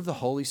deserve the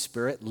Holy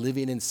Spirit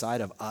living inside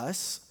of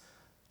us?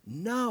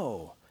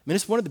 No. I mean,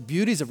 it's one of the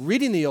beauties of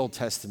reading the Old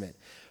Testament.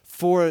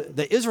 For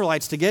the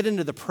Israelites to get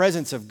into the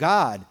presence of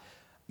God,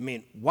 I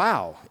mean,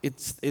 wow,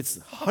 it's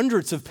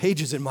hundreds of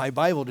pages in my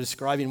Bible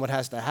describing what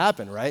has to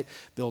happen, right?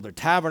 Build a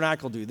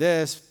tabernacle, do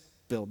this,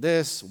 build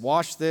this,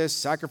 wash this,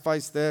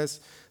 sacrifice this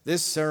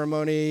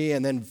ceremony,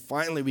 and then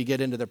finally we get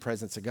into the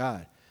presence of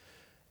God.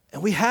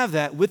 And we have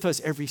that with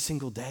us every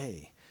single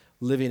day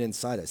living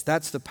inside us.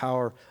 That's the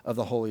power of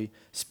the Holy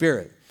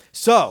Spirit.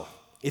 So,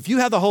 If you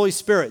have the Holy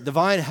Spirit,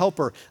 divine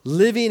helper,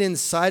 living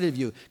inside of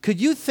you, could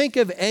you think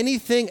of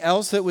anything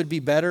else that would be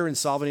better in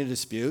solving a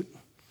dispute?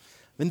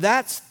 I mean,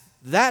 that's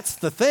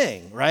the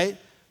thing, right?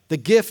 The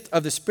gift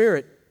of the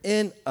Spirit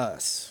in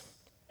us.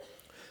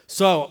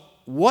 So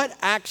what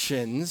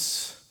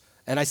actions,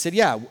 and I said,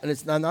 yeah,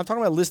 and I'm not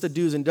talking about a list of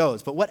do's and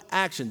don'ts, but what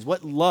actions,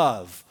 what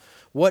love,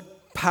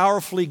 what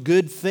powerfully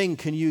good thing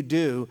can you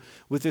do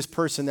with this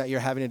person that you're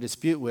having a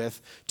dispute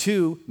with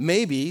to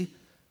maybe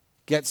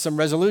get some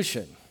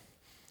resolution?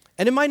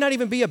 And it might not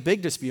even be a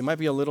big dispute. It might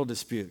be a little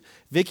dispute.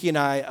 Vicki and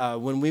I,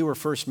 when we were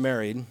first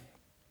married,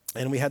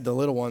 and we had the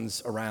little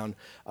ones around,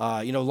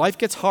 life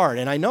gets hard.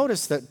 And I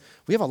noticed that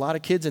we have a lot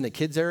of kids in the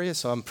kids area,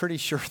 so I'm pretty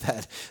sure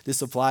that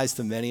this applies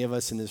to many of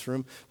us in this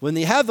room. When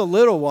you have the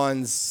little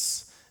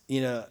ones,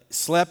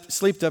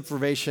 sleep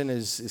deprivation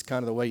is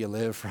kind of the way you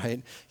live,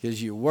 right?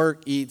 Because you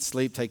work, eat,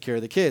 sleep, take care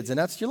of the kids, and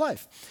that's your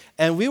life.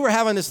 And we were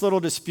having this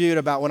little dispute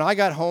about when I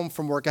got home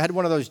from work. I had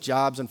one of those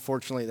jobs,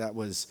 unfortunately, that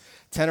was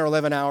 10 or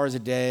 11 hours a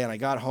day, and I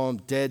got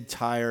home dead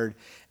tired.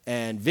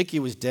 And Vicki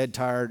was dead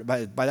tired.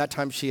 By that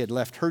time, she had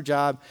left her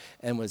job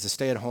and was a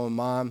stay-at-home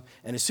mom.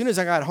 And as soon as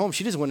I got home,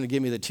 she just wanted to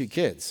give me the 2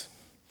 kids.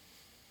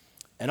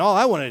 And all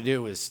I wanted to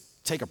do was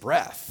take a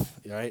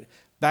breath, right?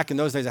 Back in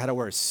those days, I had to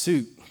wear a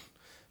suit.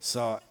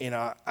 So,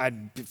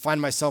 I'd find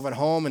myself at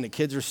home, and the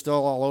kids were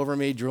still all over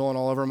me, drooling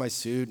all over my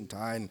suit and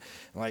tie. And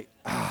I'm like,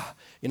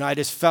 I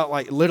just felt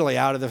like literally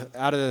out of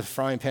the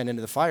frying pan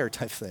into the fire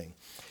type thing.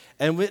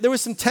 And there was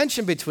some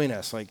tension between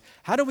us. Like,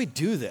 how do we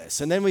do this?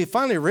 And then we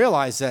finally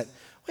realized that,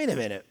 wait a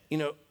minute,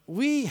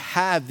 we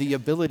have the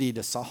ability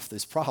to solve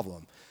this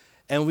problem.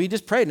 And we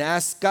just prayed and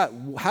asked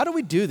God, how do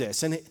we do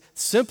this? And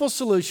simple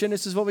solution,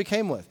 this is what we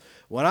came with.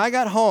 When I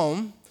got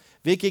home,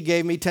 Vicki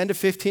gave me 10 to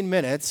 15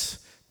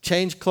 minutes,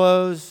 change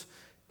clothes,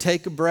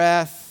 take a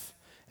breath,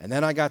 and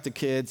then I got the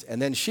kids,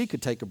 and then she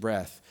could take a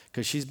breath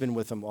because she's been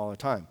with them all the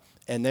time.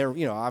 And they're,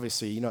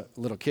 obviously,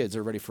 little kids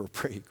are ready for a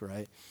break,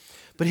 right?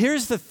 But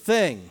here's the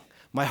thing.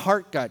 My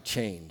heart got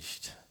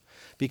changed.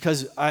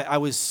 Because I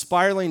was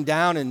spiraling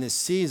down in this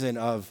season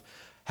of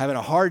having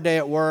a hard day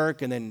at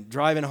work and then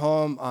driving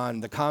home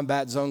on the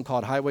combat zone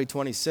called Highway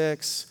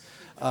 26.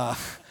 And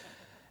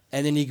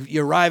then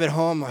you arrive at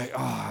home like,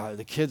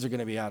 the kids are going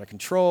to be out of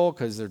control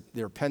because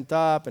they're pent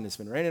up and it's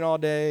been raining all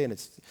day.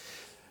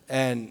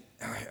 And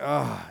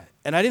I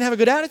didn't have a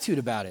good attitude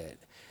about it.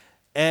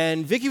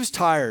 And Vicki was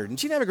tired and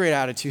she didn't have a great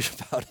attitude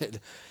about it.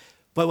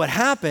 But what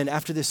happened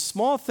after this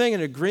small thing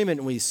in agreement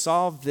and we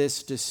solved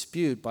this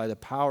dispute by the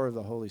power of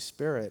the Holy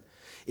Spirit,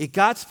 it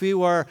got to be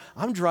where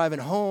I'm driving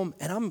home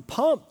and I'm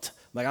pumped.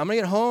 Like, I'm going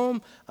to get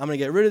home, I'm going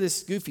to get rid of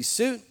this goofy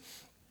suit,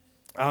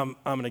 I'm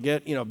going to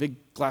get, a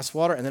big glass of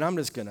water, and then I'm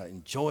just going to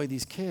enjoy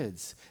these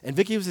kids. And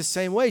Vicki was the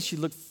same way. She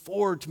looked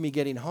forward to me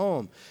getting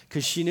home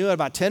because she knew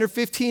about 10 or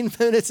 15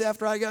 minutes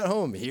after I got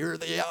home, here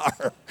they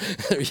are.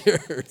 They're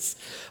yours.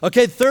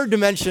 Okay, third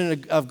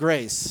dimension of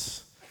grace.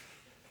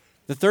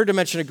 The third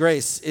dimension of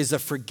grace is the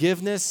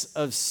forgiveness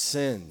of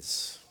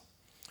sins.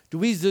 Do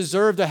we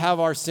deserve to have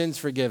our sins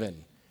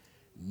forgiven?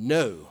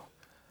 No.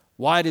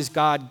 Why does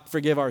God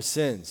forgive our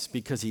sins?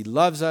 Because he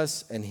loves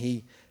us and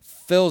he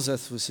fills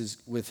us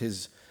with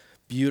his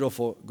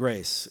beautiful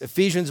grace.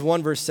 Ephesians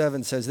 1 verse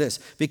 7 says this,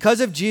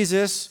 because of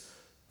Jesus,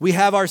 we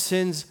have our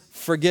sins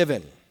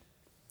forgiven.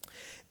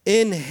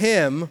 In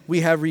him,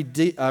 we have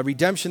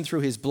redemption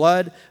through his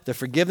blood, the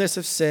forgiveness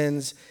of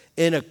sins,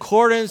 in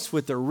accordance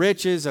with the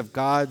riches of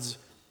God's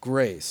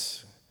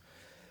grace.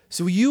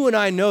 So you and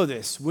I know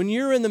this. When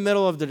you're in the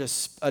middle of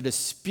a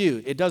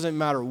dispute, it doesn't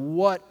matter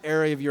what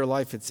area of your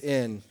life it's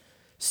in,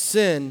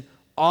 sin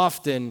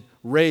often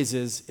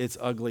raises its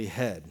ugly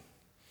head.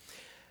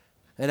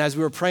 And as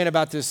we were praying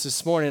about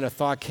this morning, a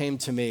thought came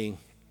to me.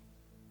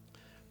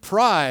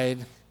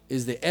 Pride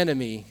is the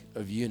enemy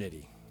of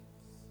unity.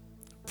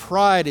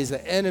 Pride is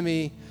the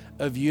enemy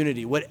of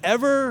unity.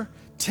 Whatever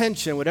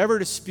tension, whatever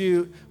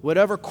dispute,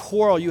 whatever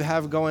quarrel you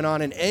have going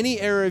on in any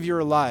area of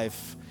your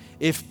life,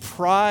 if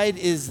pride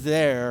is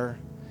there,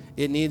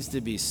 it needs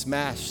to be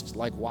smashed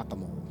like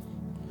guacamole.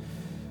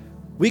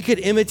 We could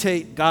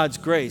imitate God's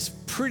grace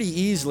pretty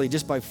easily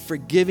just by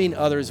forgiving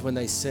others when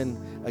they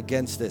sin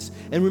against us.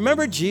 And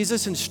remember,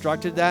 Jesus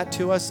instructed that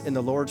to us in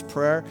the Lord's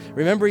Prayer.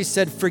 Remember, he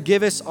said,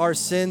 forgive us our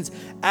sins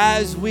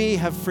as we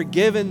have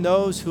forgiven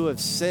those who have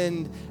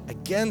sinned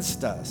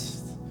against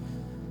us.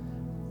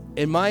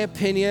 In my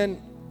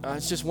opinion,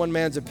 it's just one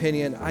man's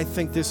opinion, I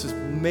think this is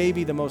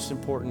maybe the most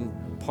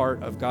important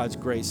part of God's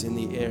grace in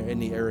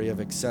the area of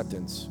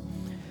acceptance.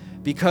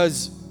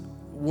 Because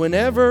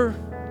whenever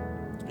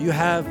you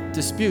have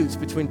disputes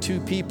between two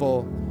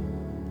people,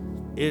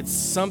 it's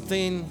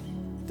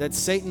something that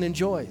Satan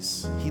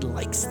enjoys. He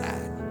likes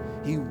that.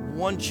 He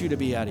wants you to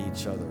be at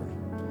each other.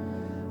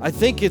 I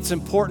think it's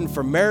important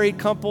for married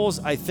couples.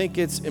 I think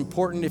it's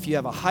important if you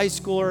have a high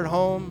schooler at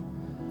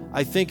home.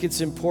 I think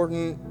it's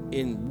important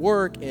in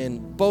work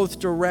in both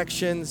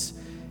directions.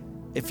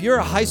 If you're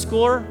a high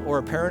schooler or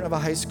a parent of a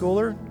high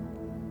schooler,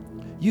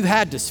 you've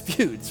had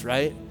disputes,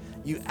 right?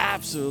 You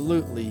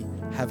absolutely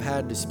have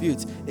had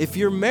disputes. If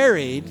you're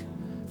married,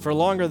 for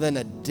longer than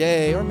a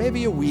day or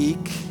maybe a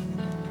week,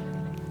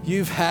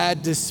 you've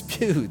had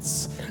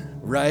disputes,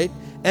 right?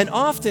 And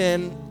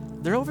often,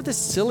 they're over the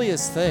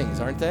silliest things,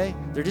 aren't they?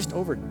 They're just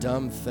over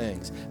dumb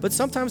things. But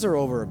sometimes they're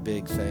over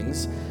big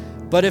things.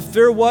 But if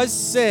there was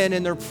sin,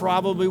 and there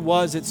probably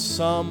was at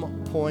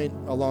some point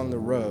along the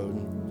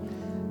road,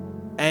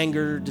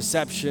 anger,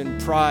 deception,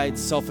 pride,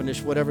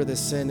 selfishness, whatever the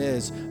sin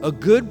is, a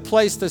good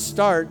place to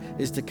start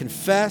is to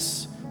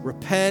confess,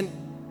 repent,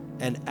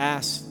 and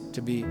ask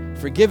to be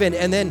forgiven,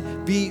 and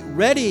then be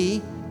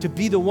ready to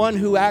be the one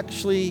who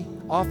actually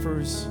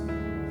offers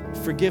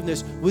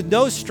forgiveness with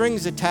no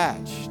strings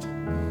attached.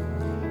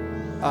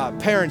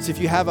 Parents, if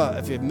you have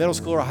middle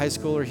school or high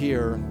schooler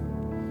here,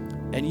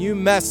 and you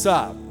mess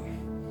up,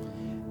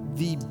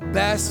 the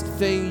best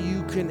thing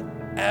you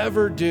can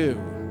ever do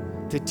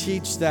to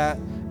teach that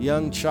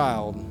young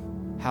child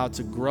how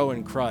to grow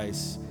in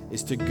Christ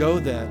is to go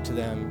to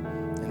them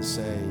and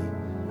say,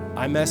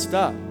 I messed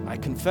up, I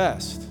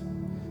confessed.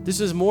 This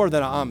is more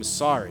than I'm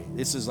sorry.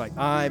 This is like,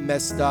 I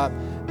messed up,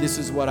 this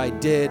is what I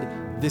did,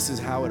 this is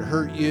how it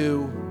hurt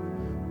you,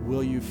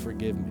 will you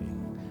forgive me?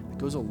 It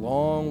goes a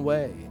long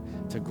way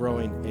to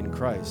growing in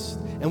Christ.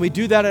 And we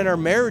do that in our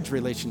marriage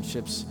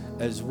relationships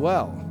as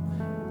well,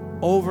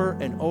 over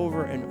and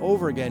over and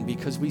over again,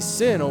 because we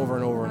sin over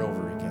and over and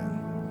over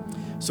again.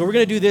 So we're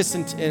going to do this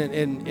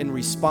in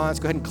response.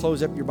 Go ahead and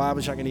close up your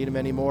Bibles. You're not going to need them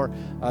anymore.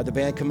 The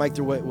band can make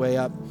their way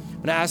up. I'm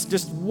going to ask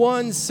just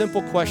one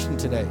simple question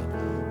today.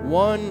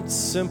 One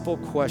simple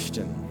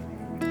question.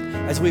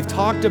 As we've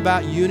talked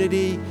about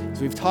unity, as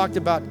we've talked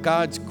about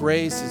God's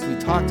grace, as we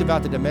talked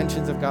about the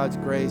dimensions of God's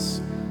grace,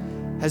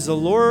 has the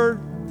Lord,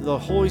 the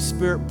Holy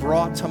Spirit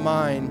brought to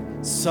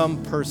mind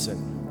some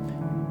person?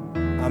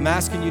 I'm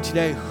asking you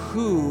today,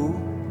 who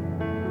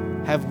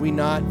have we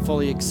not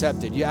fully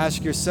accepted? You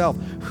ask yourself,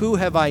 who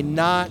have I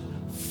not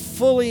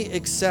fully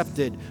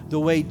accepted the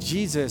way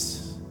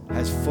Jesus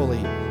has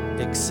fully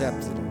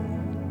accepted?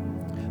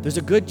 There's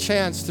a good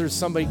chance there's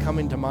somebody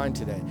coming to mind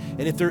today.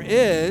 And if there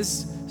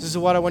is, this is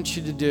what I want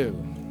you to do.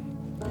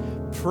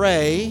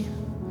 Pray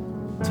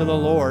to the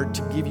Lord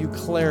to give you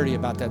clarity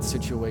about that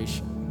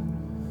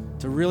situation,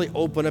 to really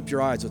open up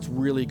your eyes what's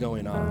really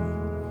going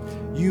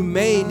on. You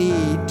may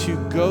need to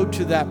go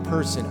to that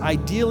person,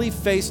 ideally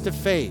face to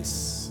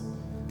face.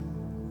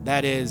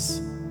 That is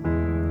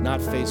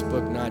not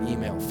Facebook, not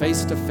email,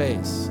 face to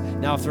face.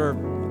 Now, if they're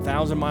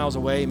 1,000 miles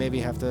away, maybe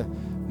you have to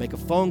make a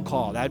phone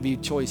call. That'd be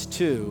choice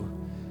 2.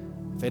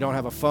 If they don't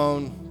have a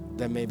phone,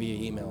 then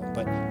maybe email.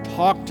 But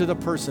talk to the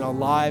person, a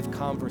live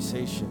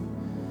conversation,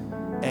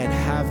 and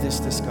have this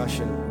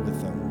discussion with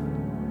them.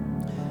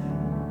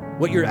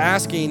 What you're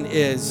asking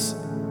is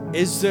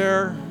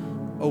there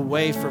a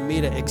way for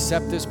me to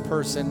accept this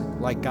person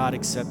like God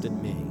accepted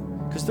me?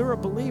 Because they're a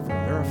believer.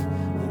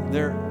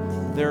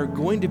 They're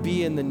going to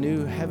be in the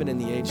new heaven and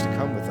the age to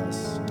come with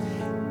us.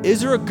 Is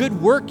there a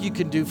good work you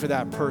can do for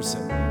that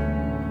person?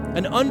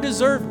 An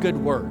undeserved good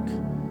work,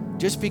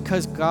 just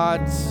because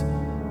God's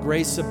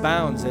grace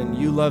abounds and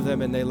you love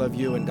them and they love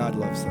you and God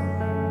loves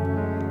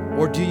them?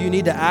 Or do you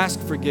need to ask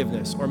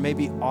forgiveness or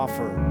maybe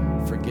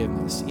offer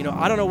forgiveness?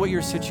 I don't know what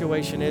your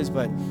situation is,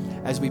 but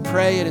as we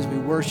pray and as we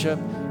worship,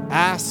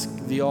 ask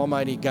the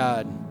Almighty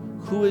God,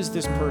 who is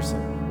this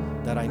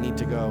person that I need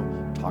to go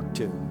talk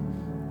to?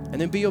 And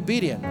then be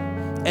obedient.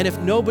 And if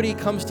nobody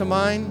comes to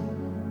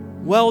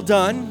mind, well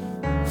done,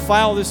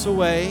 file this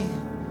away.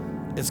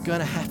 It's going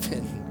to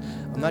happen.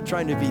 I'm not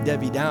trying to be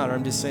Debbie Downer.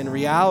 I'm just saying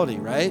reality,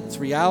 right? It's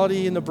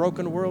reality in the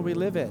broken world we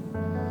live in.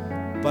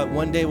 But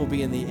one day we'll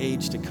be in the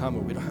age to come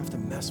where we don't have to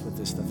mess with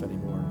this stuff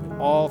anymore. When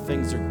all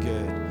things are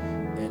good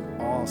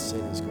and all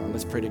sin is gone.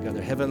 Let's pray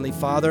together. Heavenly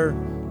Father,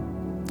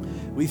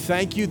 we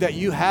thank you that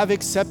you have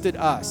accepted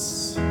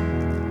us.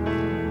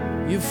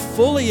 You've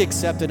fully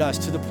accepted us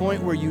to the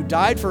point where you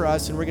died for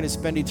us and we're going to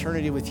spend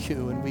eternity with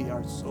you. And we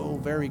are so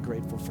very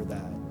grateful for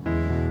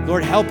that.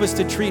 Lord, help us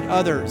to treat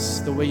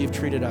others the way you've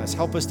treated us.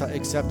 Help us to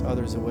accept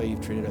others the way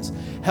you've treated us.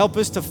 Help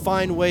us to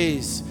find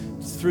ways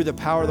through the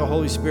power of the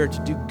Holy Spirit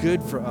to do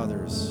good for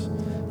others.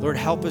 Lord,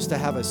 help us to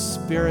have a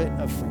spirit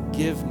of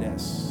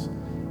forgiveness,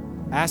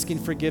 asking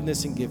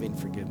forgiveness and giving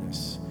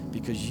forgiveness,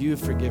 because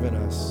you've forgiven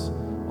us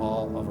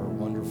all of our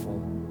wonderful